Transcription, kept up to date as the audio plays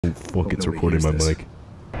Oh fuck, it's recording my mic.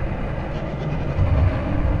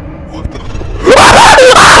 What the?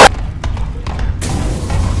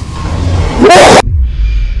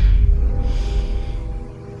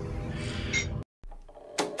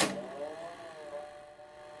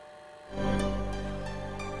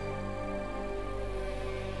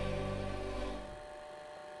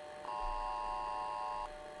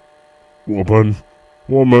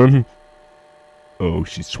 Woman. Oh,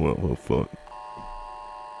 she's 12. Oh fuck.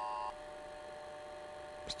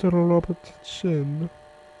 Still a lot of attention.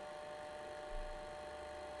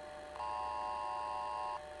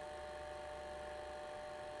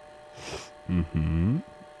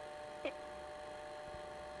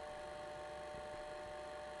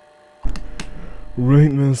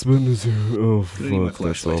 Right mouse button is here. Oh fuck,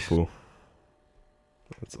 that's awful.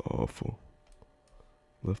 That's awful.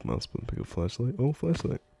 Left mouse button, pick a flashlight. Oh,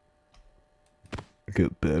 flashlight. I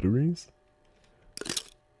got batteries?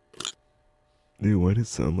 Dude, why did it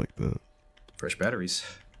sound like that? Fresh batteries.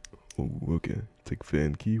 Oh, okay. Take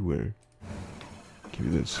fan key, where? Give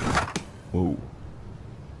me that shit. Whoa.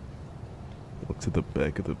 Walk to the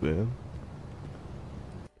back of the van.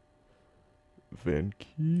 Van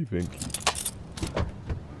key.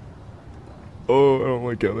 Oh, I don't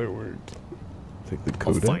like how that worked. Take the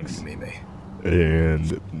codex. I'll find you, Meme.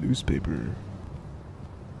 And newspaper.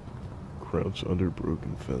 Crouch under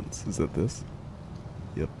broken fence. Is that this?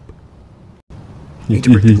 Yep. Need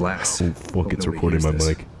to break the glass. Oh fuck, it's recording my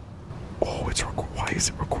mic. Oh, why is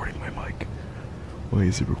it recording my mic? Why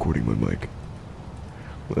is it recording my mic?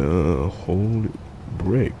 Hold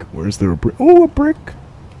brick. Where's there a brick? Oh, a brick!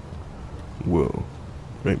 Whoa.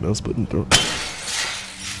 Right mouse button, throw.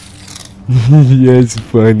 Yeah, it's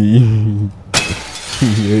funny.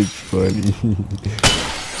 Yeah, it's funny.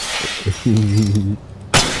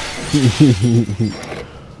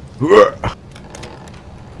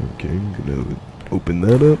 Okay, I'm gonna open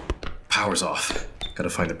that up. Power's off. Gotta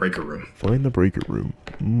find the breaker room. Find the breaker room.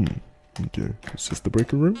 Okay. Is this the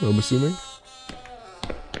breaker room, I'm assuming?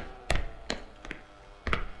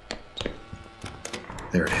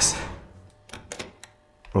 There it is.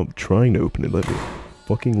 I'm trying to open it.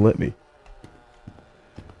 Fucking let me.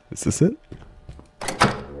 Is this it?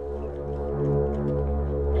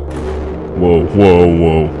 Whoa.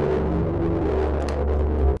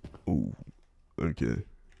 Ooh. Okay.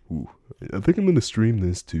 Ooh. I think I'm gonna stream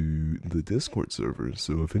this to the Discord server,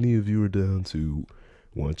 so if any of you are down to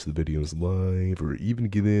watch the videos live, or even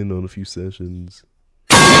get in on a few sessions.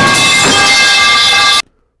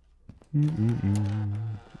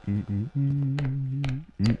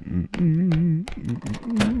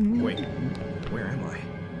 Wait, where am I?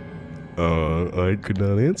 I could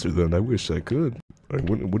not answer that. I wish I could.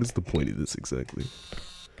 What is the point of this exactly?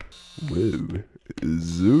 Whoa.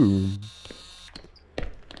 Zoom.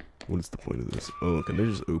 What is the point of this? Oh, can I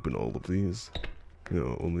just open all of these?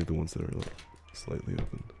 No, only the ones that are like slightly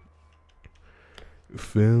open.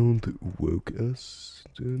 Found woke us.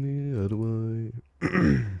 How do I?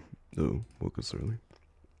 Oh, woke us early.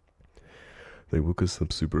 They woke us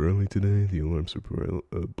up super early today. The alarms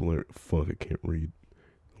were fuck, I can't read.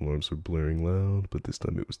 Alarms were blaring loud, but this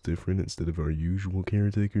time it was different. Instead of our usual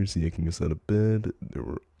caretakers yanking us out of bed, there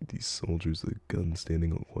were these soldiers with a gun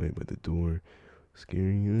standing all quiet by the door.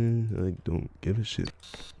 Scary, I don't give a shit.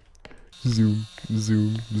 Zoom.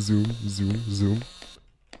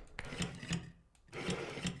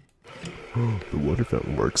 The water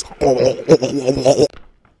fountain works. Does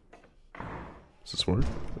this work?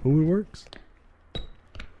 Oh, it works.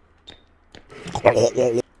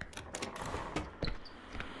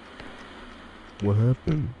 What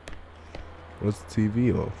happened? Why's the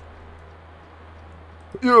TV off?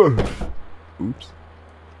 Yeah! Oops.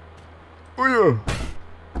 Oh yeah!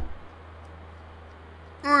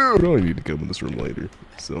 I probably need to come in this room later.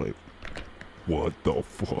 So like, what the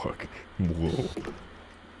fuck? Whoa.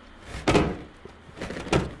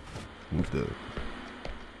 Move that.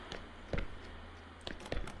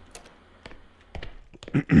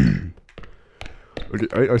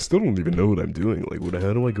 Okay, I still don't even know what I'm doing. Like,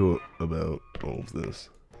 how do I go about all of this?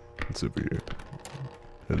 What's over here?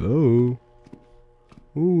 Hello?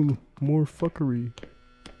 Ooh, more fuckery.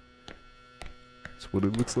 That's what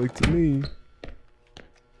it looks like to me.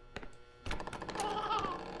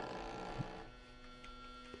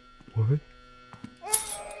 What?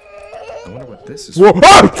 I wonder what this is. Whoa!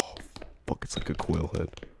 Ah! Oh, fuck, it's like a coil head.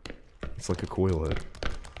 It's like a coil head.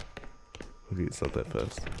 Okay, it's not that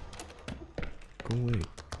fast. Go away,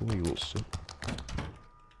 you little shit.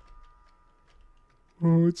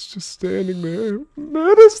 Oh, it's just standing there,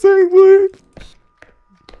 menacingly.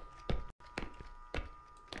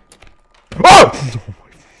 Oh! Oh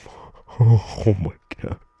my Oh my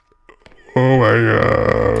god. Oh my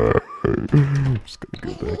god. I'm just gonna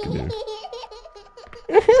go back in here.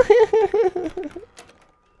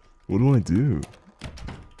 What do I do?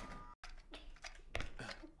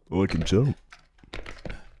 Oh, I can jump.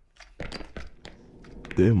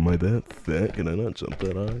 Damn, am I that fat? Can I not jump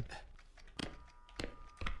that high?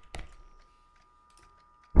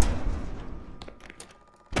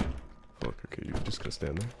 Fuck, okay, you're just gonna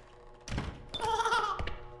stand there?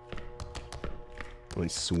 I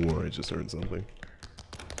swore I just heard something.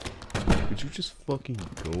 Could you just fucking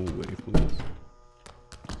go away, please?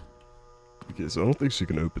 Okay, so I don't think she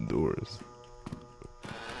can open doors.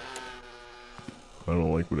 I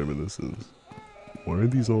don't like whatever this is. Why are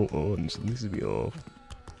these all on? It needs to be off.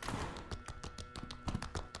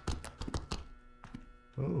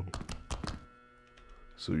 Oh.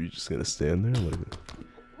 So you're just gonna stand there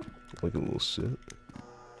like a little shit?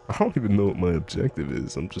 I don't even know what my objective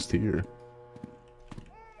is. I'm just here.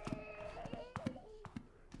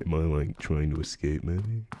 Am I like trying to escape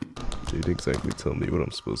maybe? They didn't exactly tell me what I'm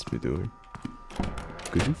supposed to be doing.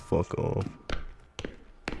 Could you fuck off?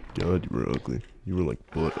 God, you were ugly. You were like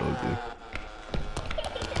butt ugly.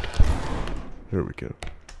 There we go.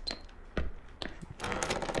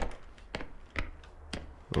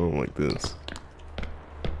 I don't like this.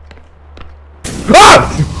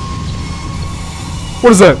 Ah!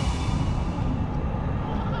 What is that?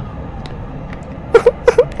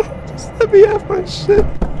 Just let me have my shit,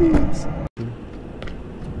 please.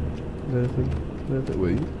 Nothing.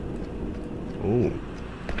 Wait. Oh.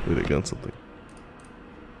 Wait, I got something.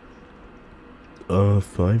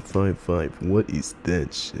 555. What is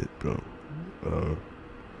that shit, bro?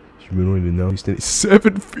 Humanoid and now he's standing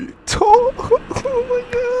 7 feet tall. Oh my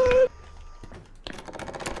god.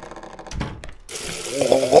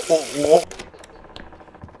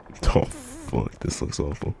 Oh fuck, this looks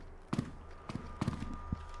awful.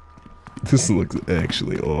 This looks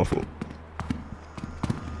actually awful.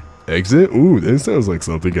 Exit? Ooh, that sounds like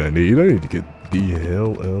something I need. I need to get the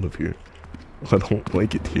hell out of here. I don't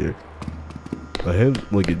like it here. I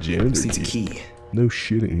have like a janitor This needs a key. No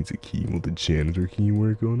shit, it needs a key. Will the janitor key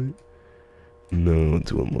work on it? No,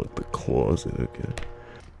 to unlock the closet,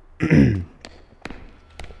 okay.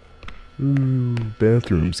 Ooh,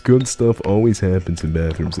 bathrooms. Good stuff always happens in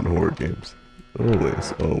bathrooms in horror games.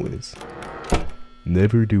 Always, always.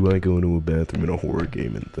 Never do I go into a bathroom in a horror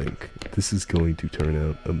game and think, this is going to turn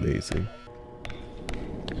out amazing.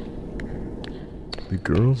 The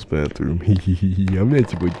girls' bathroom. I'm not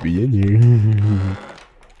supposed to be in here.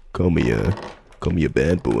 Call me a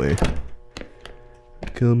bad boy.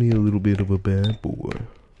 Call me a little bit of a bad boy.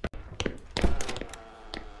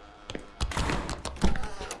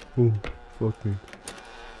 Oh, fuck me.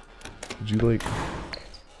 Did you like...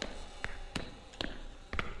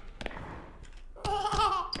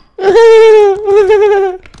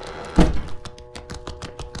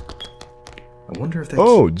 I wonder if that.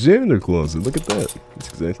 Oh, janitor closet. Look at that. That's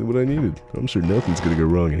exactly what I needed. I'm sure nothing's gonna go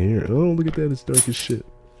wrong in here. Oh, look at that. It's dark as shit.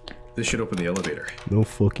 This should open the elevator. No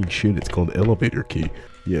fucking shit. It's called elevator key.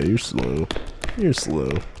 Yeah, you're slow. You're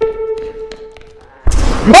slow.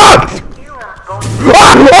 Ah!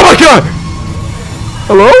 Ah! Oh my god!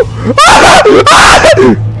 Hello? Ah!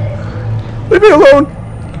 Leave me alone!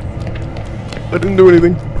 I didn't do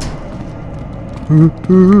anything.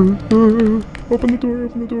 Open the door,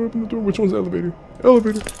 open the door, open the door. Which one's the elevator?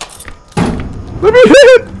 Elevator. Let me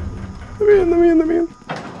in! Let me in, let me in, let me in.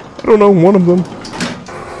 I don't know, one of them.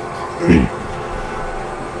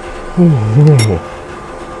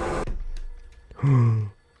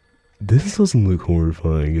 This doesn't look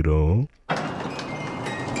horrifying at all.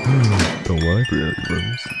 The library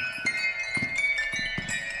rooms.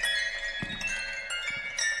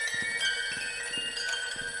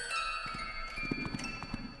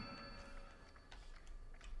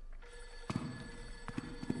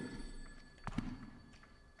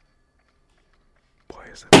 Why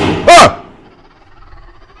is that? Ah!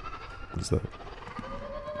 What is that?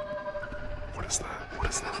 What is that? What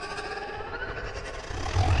is that?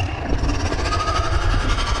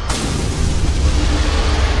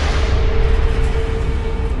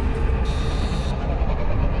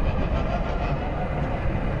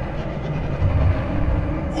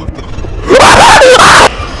 What the?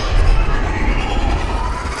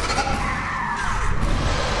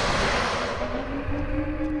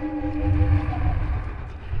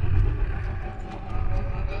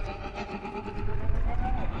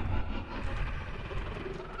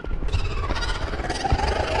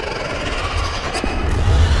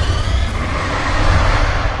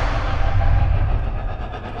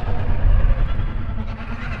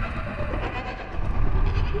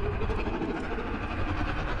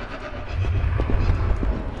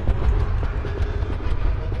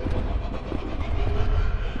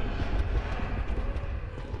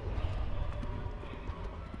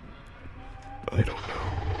 I don't know.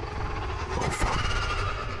 Oh fuck.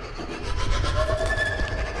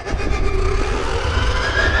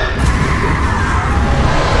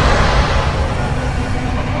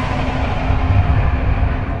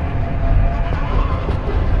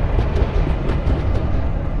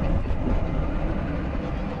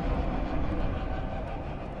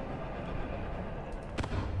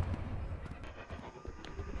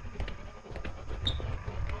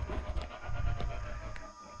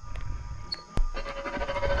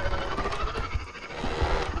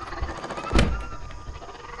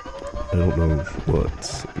 I don't know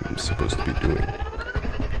what I'm supposed to be doing.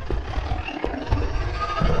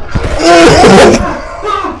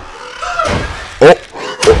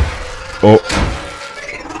 Oh!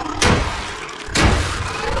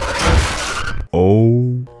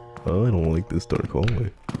 Oh! I don't like this dark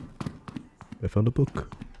hallway. I found a book.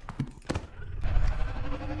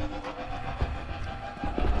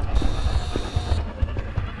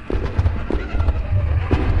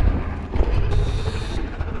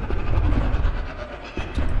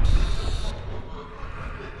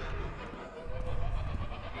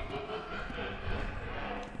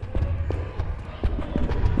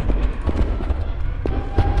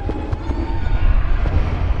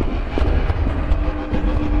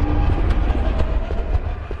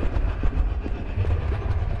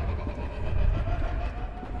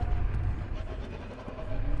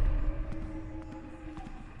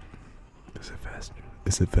 Is it faster?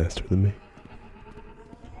 Is it faster than me?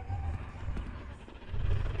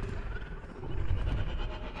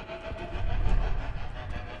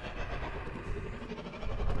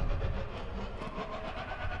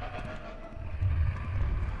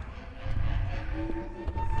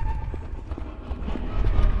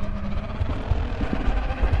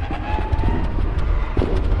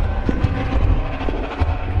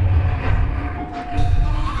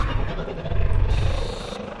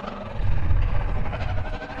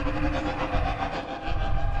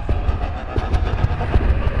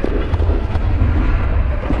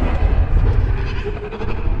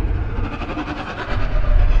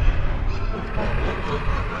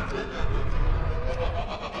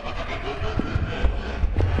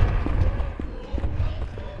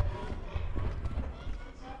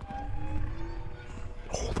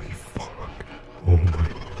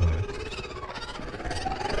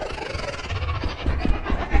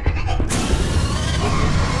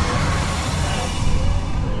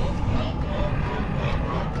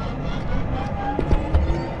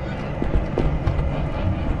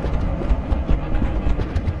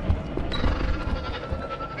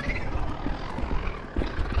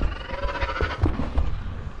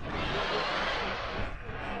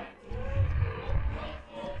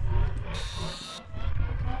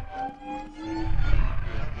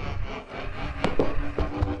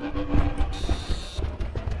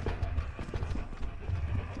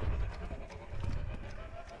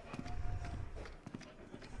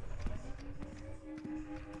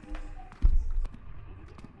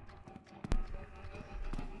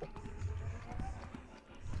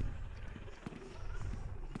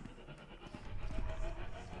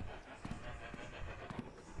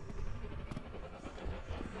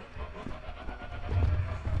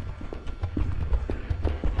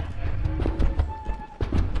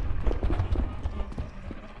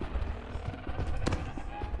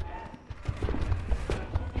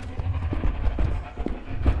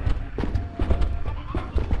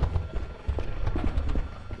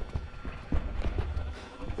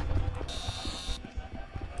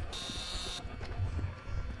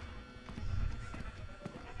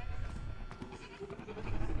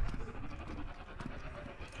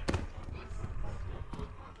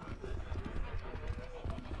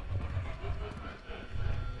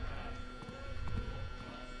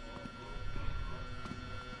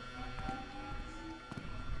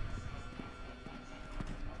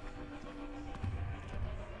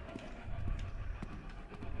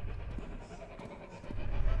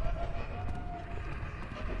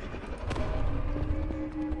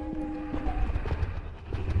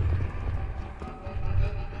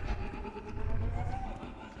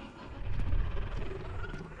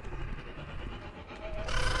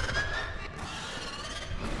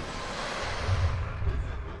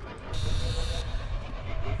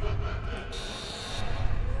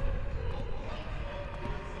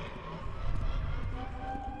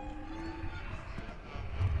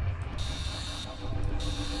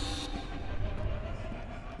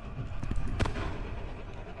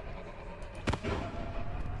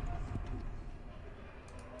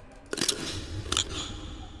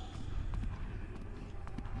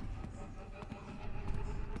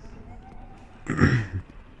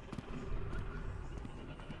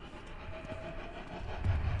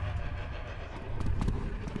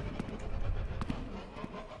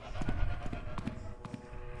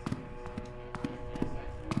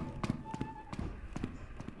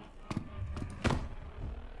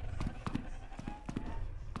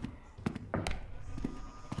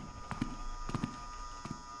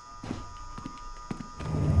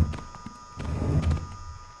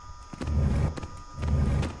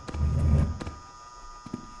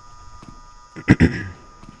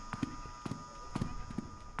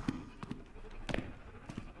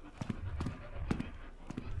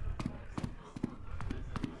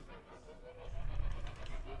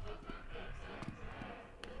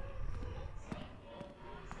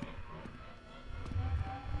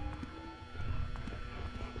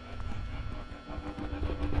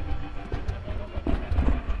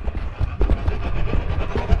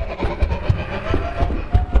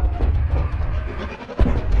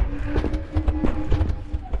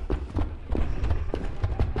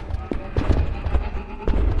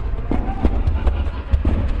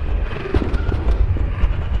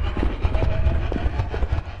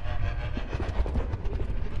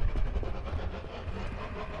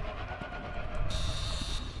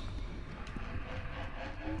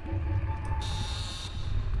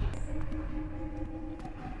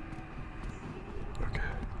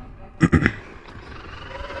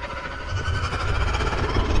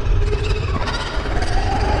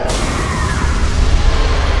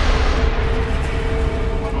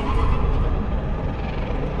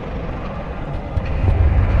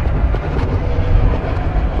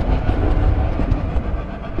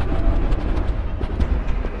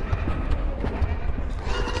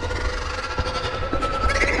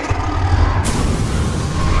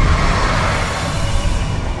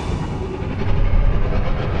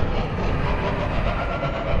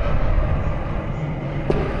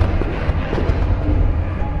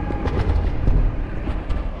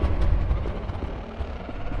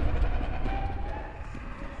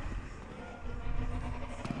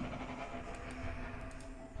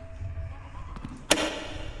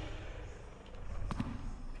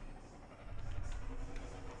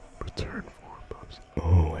 Return 4 bucks.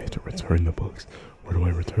 Oh, I have to return the books. Where do I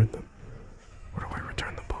return them? Where do I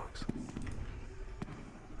return the books?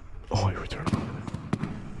 Oh, I return them over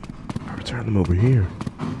there. I return them over here.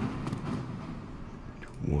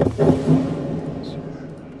 1, 0,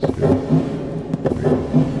 3.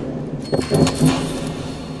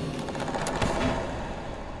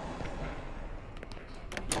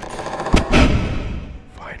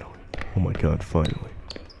 Finally. Oh my god, finally.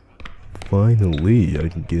 Finally, I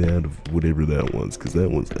can get out of whatever that was, because that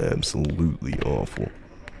was absolutely awful.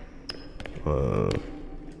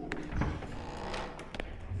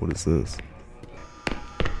 What is this?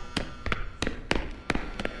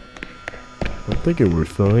 I'm thinking we're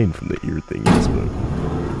fine from the ear thingies, but...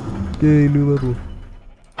 Yay, new level.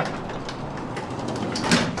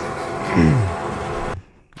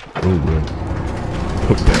 Oh, right.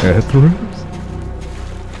 The bathrooms?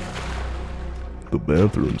 The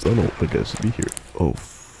bathrooms? I don't think I should be here. Oh,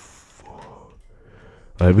 fuck.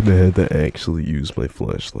 I haven't had to actually use my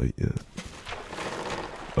flashlight yet.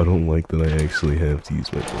 I don't like that I actually have to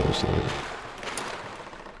use my flashlight.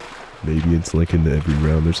 Maybe it's like in every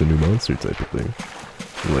round there's a new monster type of thing.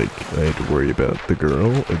 Like, I had to worry about the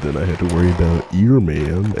girl, and then I had to worry about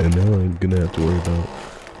Earman, and now I'm gonna have to worry about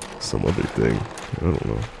some other thing. I don't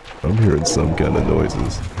know. I'm hearing some kind of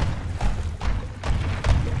noises.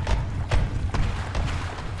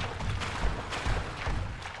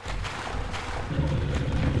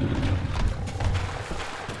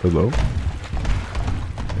 Hello?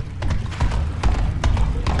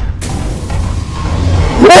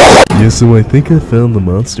 Yeah, so I think I found the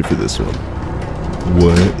monster for this one.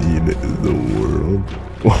 What in the world?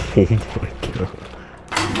 Oh my god.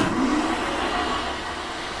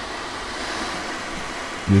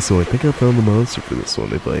 Yeah, so I think I found the monster for this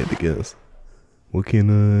one, if I had to guess. What can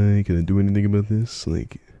I do anything about this?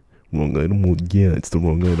 Like, wrong item? Well, yeah, it's the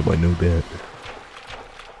wrong item, I know that.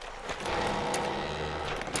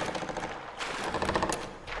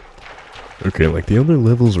 Okay, like the other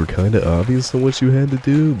levels were kind of obvious on what you had to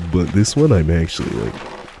do, but this one I'm actually like,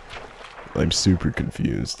 I'm super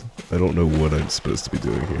confused. I don't know what I'm supposed to be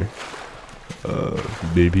doing here.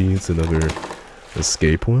 Maybe it's another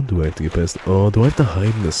escape one? Do I have to get past? Oh, do I have to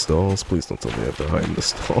hide in the stalls? Please don't tell me I have to hide in the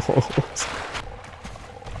stalls.